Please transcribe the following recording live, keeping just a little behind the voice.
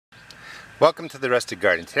Welcome to the Rustic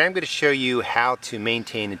Garden. Today I'm going to show you how to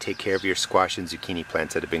maintain and take care of your squash and zucchini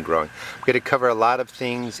plants that have been growing. I'm going to cover a lot of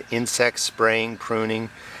things: insects, spraying, pruning.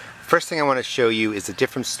 First thing I want to show you is the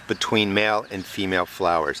difference between male and female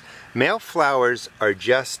flowers. Male flowers are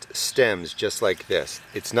just stems, just like this.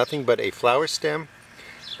 It's nothing but a flower stem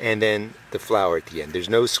and then the flower at the end. There's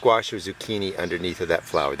no squash or zucchini underneath of that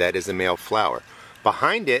flower. That is a male flower.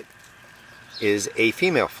 Behind it is a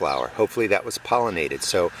female flower. Hopefully that was pollinated,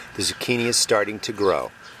 so the zucchini is starting to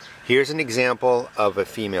grow. Here's an example of a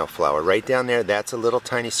female flower. Right down there, that's a little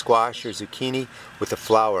tiny squash or zucchini with a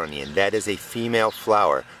flower on the end. That is a female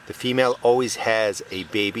flower. The female always has a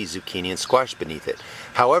baby zucchini and squash beneath it.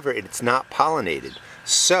 However, it's not pollinated.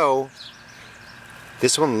 So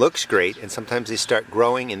this one looks great, and sometimes they start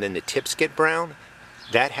growing and then the tips get brown.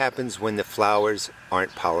 That happens when the flowers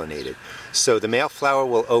aren't pollinated. So the male flower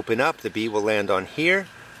will open up, the bee will land on here.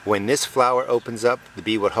 When this flower opens up, the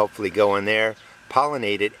bee will hopefully go on there,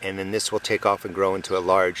 pollinate it, and then this will take off and grow into a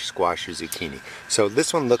large squash or zucchini. So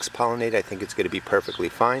this one looks pollinated. I think it's going to be perfectly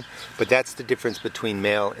fine, but that's the difference between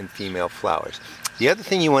male and female flowers. The other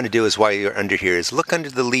thing you want to do is, while you're under here, is look under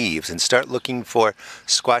the leaves and start looking for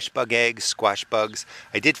squash bug eggs, squash bugs.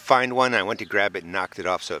 I did find one. I went to grab it and knocked it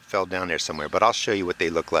off, so it fell down there somewhere, but I'll show you what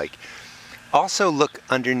they look like. Also look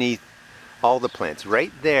underneath all the plants.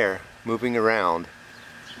 Right there, moving around,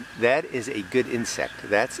 that is a good insect.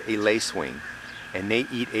 That's a lacewing, and they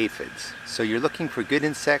eat aphids. So you're looking for good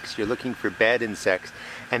insects, you're looking for bad insects,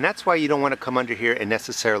 and that's why you don't want to come under here and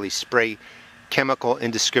necessarily spray chemical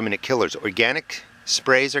indiscriminate killers. Organic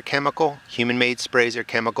sprays are chemical, human-made sprays are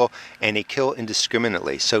chemical, and they kill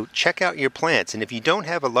indiscriminately. So check out your plants, and if you don't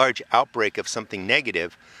have a large outbreak of something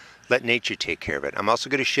negative, let nature take care of it. I'm also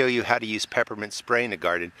going to show you how to use peppermint spray in the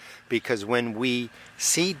garden, because when we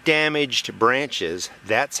see damaged branches,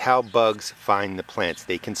 that's how bugs find the plants.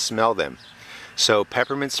 They can smell them. So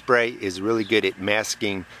peppermint spray is really good at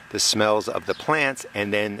masking the smells of the plants,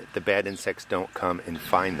 and then the bad insects don't come and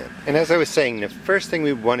find them. And as I was saying, the first thing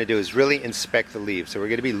we want to do is really inspect the leaves. So we're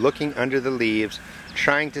going to be looking under the leaves,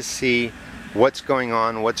 trying to see what's going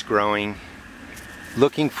on, what's growing,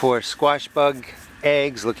 looking for squash bug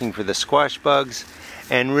eggs, looking for the squash bugs,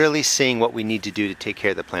 and really seeing what we need to do to take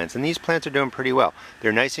care of the plants. And these plants are doing pretty well.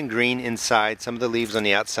 They're nice and green inside. Some of the leaves on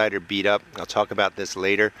the outside are beat up. I'll talk about this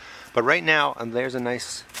later. But right now, there's a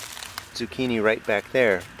nice zucchini right back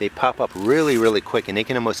there. They pop up really, really quick, and they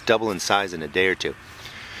can almost double in size in a day or two.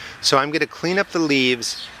 So I'm going to clean up the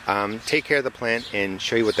leaves, take care of the plant, and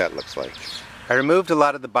show you what that looks like. I removed a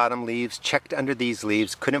lot of the bottom leaves, checked under these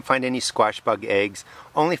leaves, couldn't find any squash bug eggs.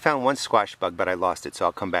 Only found one squash bug, but I lost it, so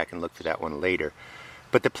I'll come back and look for that one later.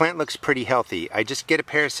 But the plant looks pretty healthy. I just get a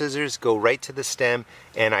pair of scissors, go right to the stem,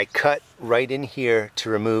 and I cut right in here to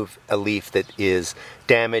remove a leaf that is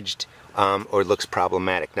damaged or looks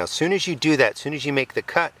problematic. Now, as soon as you do that, as soon as you make the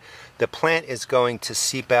cut, the plant is going to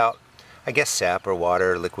seep out, I guess, sap or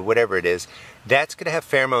water or liquid, whatever it is. That's going to have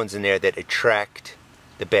pheromones in there that attract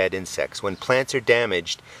the bad insects. When plants are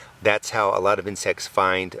damaged, that's how a lot of insects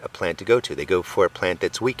find a plant to go to. They go for a plant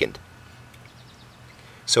that's weakened.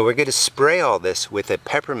 So we're going to spray all this with a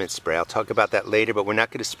peppermint spray. I'll talk about that later, but we're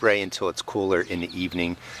not going to spray until it's cooler in the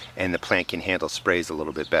evening and the plant can handle sprays a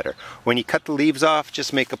little bit better. When you cut the leaves off,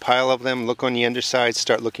 just make a pile of them. Look on the underside,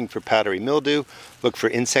 start looking for powdery mildew, look for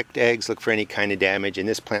insect eggs, look for any kind of damage, and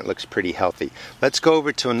this plant looks pretty healthy. Let's go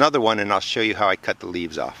over to another one and I'll show you how I cut the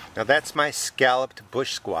leaves off. Now that's my scalloped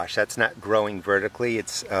bush squash. That's not growing vertically.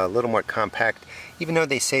 It's a little more compact. Even though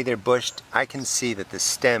they say they're bushed, I can see that the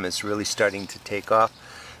stem is really starting to take off.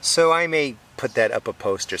 So I may put that up a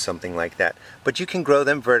post or something like that. But you can grow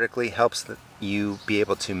them vertically, helps you be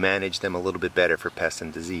able to manage them a little bit better for pests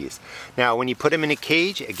and disease. Now when you put them in a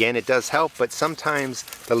cage, again, it does help, but sometimes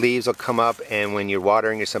the leaves will come up and when you're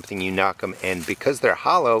watering or something, you knock them, and because they're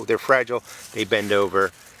hollow, they're fragile, they bend over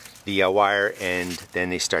the wire and then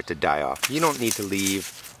they start to die off. You don't need to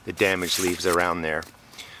leave the damaged leaves around there.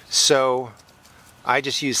 So I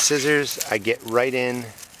just use scissors, I get right in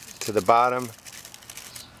to the bottom,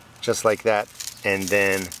 just like that, and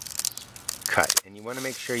then cut. And you want to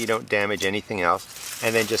make sure you don't damage anything else,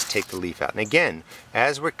 and then just take the leaf out. And again,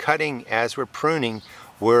 as we're cutting, as we're pruning,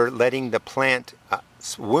 we're letting the plant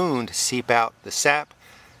wound seep out the sap.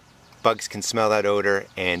 Bugs can smell that odor,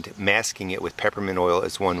 and masking it with peppermint oil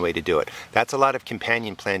is one way to do it. That's a lot of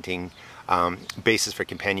companion planting, basis for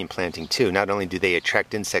companion planting too. Not only do they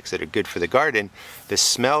attract insects that are good for the garden, the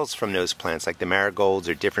smells from those plants, like the marigolds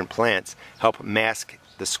or different plants, help mask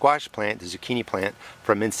the squash plant, the zucchini plant,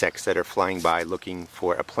 from insects that are flying by looking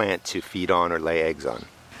for a plant to feed on or lay eggs on.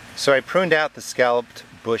 So I pruned out the scalloped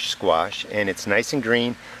bush squash, and it's nice and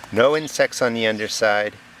green, no insects on the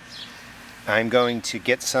underside. I'm going to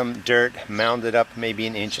get some dirt, mound it up maybe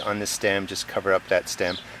an inch on the stem, just cover up that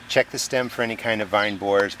stem. Check the stem for any kind of vine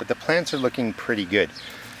borers, but the plants are looking pretty good.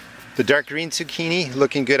 The dark green zucchini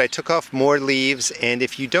looking good. I took off more leaves, and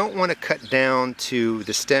if you don't want to cut down to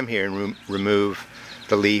the stem here and remove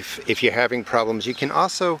the leaf, if you're having problems, you can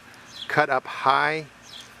also cut up high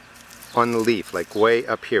on the leaf, like way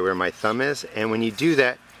up here where my thumb is, and when you do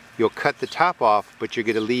that, you'll cut the top off, but you're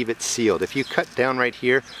going to leave it sealed. If you cut down right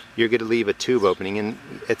here, you're going to leave a tube opening, and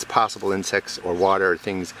it's possible insects or water or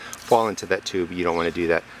things fall into that tube. You don't want to do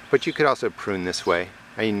that. But you could also prune this way.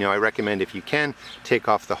 I recommend, if you can, take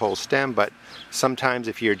off the whole stem, but sometimes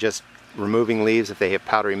if you're just removing leaves, if they have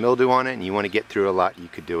powdery mildew on it and you want to get through a lot, you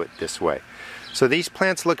could do it this way. So these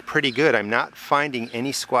plants look pretty good. I'm not finding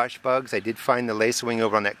any squash bugs. I did find the lacewing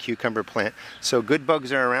over on that cucumber plant. So good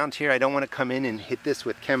bugs are around here. I don't want to come in and hit this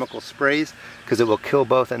with chemical sprays because it will kill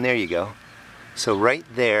both. And there you go. So right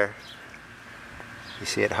there, you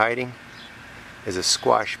see it hiding, is a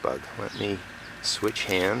squash bug. Let me switch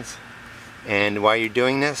hands. And while you're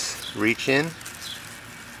doing this, reach in,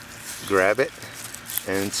 grab it,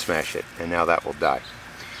 and smash it. And now that will die.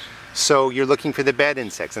 So you're looking for the bad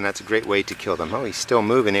insects, and that's a great way to kill them. Oh, he's still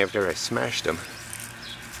moving after I smashed him.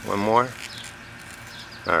 One more.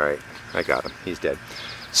 Alright, I got him. He's dead.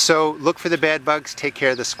 So look for the bad bugs, take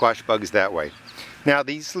care of the squash bugs that way. Now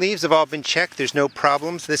these leaves have all been checked, there's no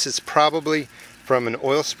problems. This is probably from an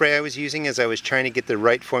oil spray I was using as I was trying to get the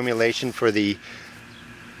right formulation for the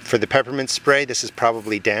peppermint spray. This is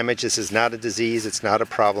probably damaged. This is not a disease, it's not a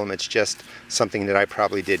problem, it's just something that I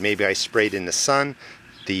probably did. Maybe I sprayed in the sun.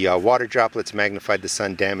 The water droplets magnified the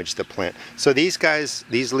sun, damaged the plant. So these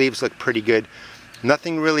leaves look pretty good.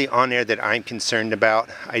 Nothing really on there that I'm concerned about.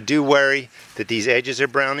 I do worry that these edges are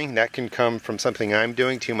browning. That can come from something I'm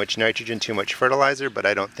doing, too much nitrogen, too much fertilizer, but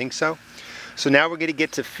I don't think so. So now we're going to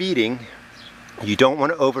get to feeding. You don't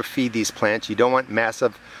want to overfeed these plants. You don't want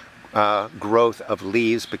massive growth of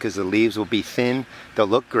leaves, because the leaves will be thin, they'll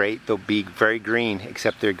look great, they'll be very green,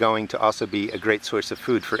 except they're going to also be a great source of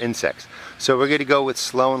food for insects. So we're going to go with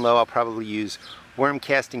slow and low. I'll probably use worm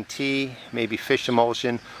casting tea, maybe fish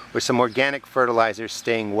emulsion, or some organic fertilizers,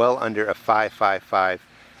 staying well under a 5.55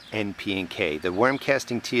 NP and K. The worm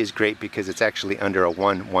casting tea is great because it's actually under a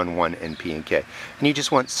 1.11 NP and K. And you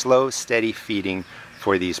just want slow, steady feeding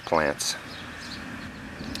for these plants.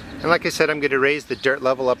 And like I said, I'm going to raise the dirt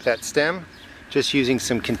level up that stem, just using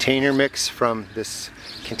some container mix from this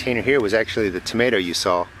container here. It was actually the tomato you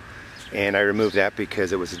saw, and I removed that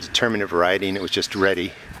because it was a determinate variety and it was just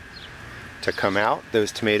ready to come out.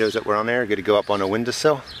 Those tomatoes that were on there are going to go up on a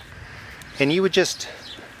windowsill, and you would just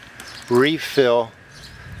refill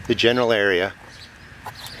the general area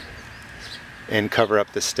and cover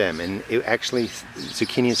up the stem. And it actually,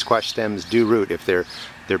 zucchini and squash stems do root if they're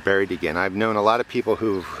buried again. I've known a lot of people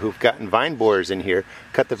who've gotten vine borers in here,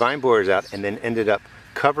 cut the vine borers out, and then ended up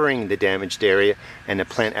covering the damaged area, and the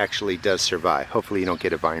plant actually does survive. Hopefully you don't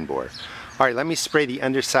get a vine borer. Alright, let me spray the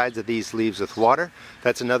undersides of these leaves with water.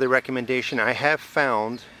 That's another recommendation I have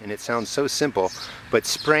found, and it sounds so simple, but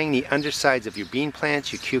spraying the undersides of your bean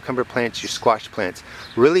plants, your cucumber plants, your squash plants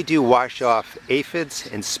really do wash off aphids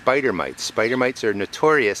and spider mites. Spider mites are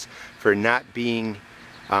notorious for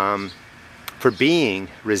being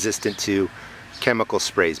resistant to chemical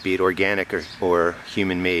sprays, be it organic or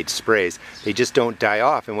human-made sprays. They just don't die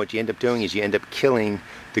off, and what you end up doing is you end up killing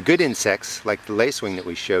the good insects, like the lacewing that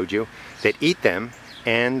we showed you, that eat them,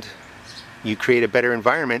 and you create a better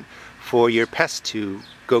environment for your pests to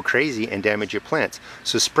go crazy and damage your plants.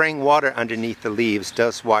 So spraying water underneath the leaves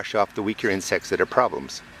does wash off the weaker insects that are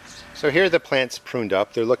problems. So here are the plants pruned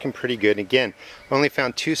up. They're looking pretty good. Again, I only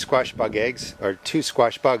found 2 squash bug eggs, or 2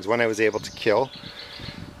 squash bugs, one I was able to kill.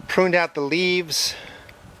 Pruned out the leaves.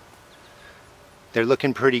 They're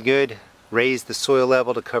looking pretty good. Raised the soil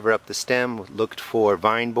level to cover up the stem. Looked for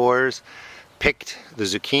vine borers. Picked the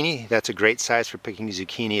zucchini. That's a great size for picking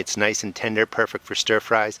zucchini. It's nice and tender, perfect for stir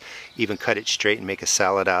fries. Even cut it straight and make a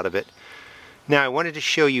salad out of it. Now I wanted to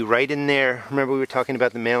show you right in there, remember we were talking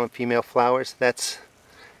about the male and female flowers? That's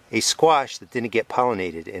a squash that didn't get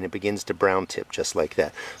pollinated, and it begins to brown tip just like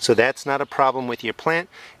that. So that's not a problem with your plant,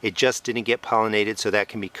 it just didn't get pollinated, so that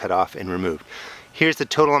can be cut off and removed. Here's the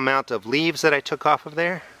total amount of leaves that I took off of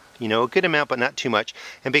there. You know, a good amount but not too much.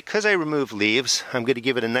 And because I removed leaves, I'm going to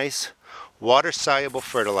give it a nice water-soluble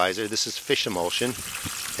fertilizer. This is fish emulsion,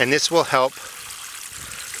 and this will help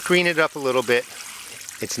green it up a little bit.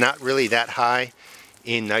 It's not really that high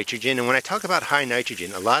in nitrogen, and when I talk about high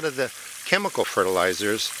nitrogen, a lot of the chemical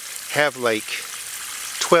fertilizers have like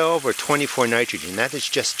 12 or 24 nitrogen. That is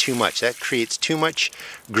just too much. That creates too much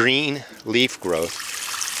green leaf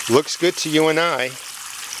growth. Looks good to you and I,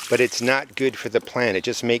 but it's not good for the plant. It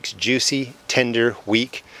just makes juicy, tender,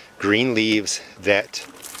 weak green leaves that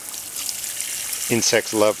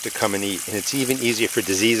insects love to come and eat. And it's even easier for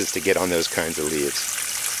diseases to get on those kinds of leaves.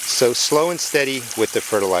 So slow and steady with the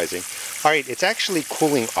fertilizing. All right, it's actually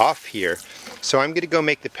cooling off here. So I'm going to go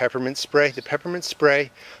make the peppermint spray. The peppermint spray,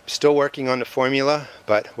 I'm still working on the formula,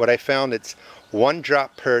 but what I found, it's 1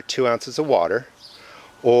 drop per 2 ounces of water,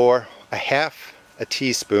 or a half a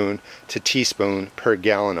teaspoon to teaspoon per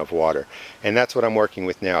gallon of water. And that's what I'm working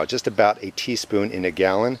with now, just about a teaspoon in a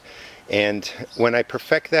gallon. And when I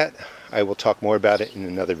perfect that, I will talk more about it in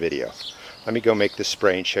another video. Let me go make the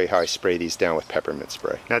spray and show you how I spray these down with peppermint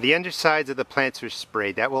spray. Now the undersides of the plants are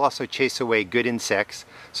sprayed. That will also chase away good insects,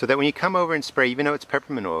 so that when you come over and spray, even though it's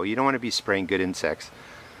peppermint oil, you don't want to be spraying good insects.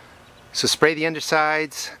 So spray the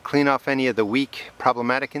undersides, clean off any of the weak,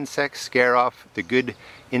 problematic insects, scare off the good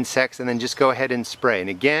insects, and then just go ahead and spray. And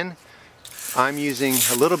again, I'm using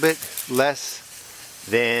a little bit less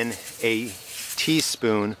than a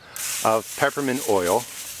teaspoon of peppermint oil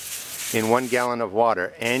in 1 gallon of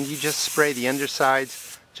water, and you just spray the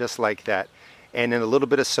undersides just like that, and then a little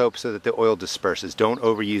bit of soap so that the oil disperses. Don't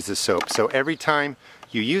overuse the soap. So every time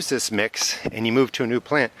you use this mix and you move to a new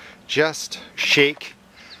plant, just shake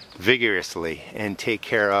vigorously and take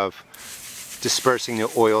care of dispersing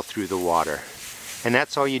the oil through the water. And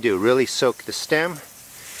that's all you do. Really soak the stem.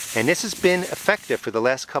 And this has been effective for the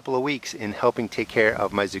last couple of weeks in helping take care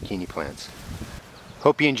of my zucchini plants.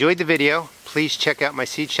 Hope you enjoyed the video. Please check out my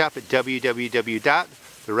seed shop at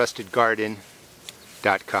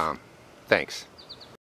www.therustedgarden.com. Thanks.